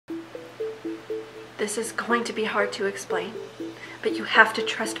This is going to be hard to explain, but you have to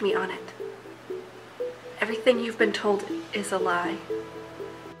trust me on it. Everything you've been told is a lie.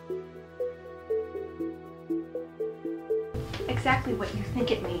 Exactly what you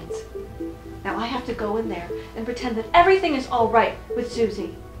think it means. Now I have to go in there and pretend that everything is all right with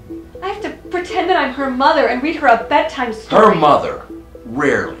Susie. I have to pretend that I'm her mother and read her a bedtime story. Her mother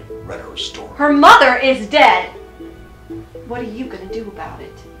rarely read her a story. Her mother is dead! What are you gonna do about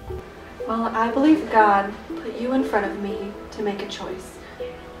it? Well, I believe God put you in front of me to make a choice.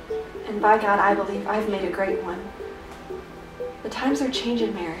 And by God, I believe I've made a great one. The times are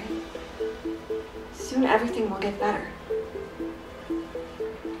changing, Mary. Soon everything will get better.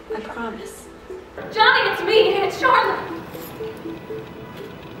 I promise. Johnny, it's me! It's Charlotte!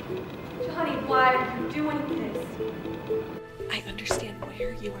 Johnny, why are you doing this? I understand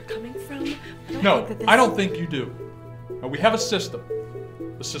where you are coming from. No, I don't think you do. Now, we have a system.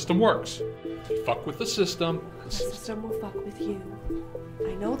 The system works. You fuck with the system. The system will fuck with you.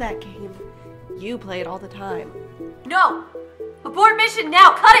 I know that game. You play it all the time. No! Abort mission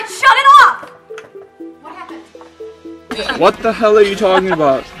now! Cut it! Shut it off! What happened? What the hell are you talking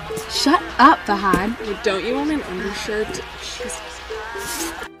about? Shut up, Fahad. Don't you want an undershirt? Just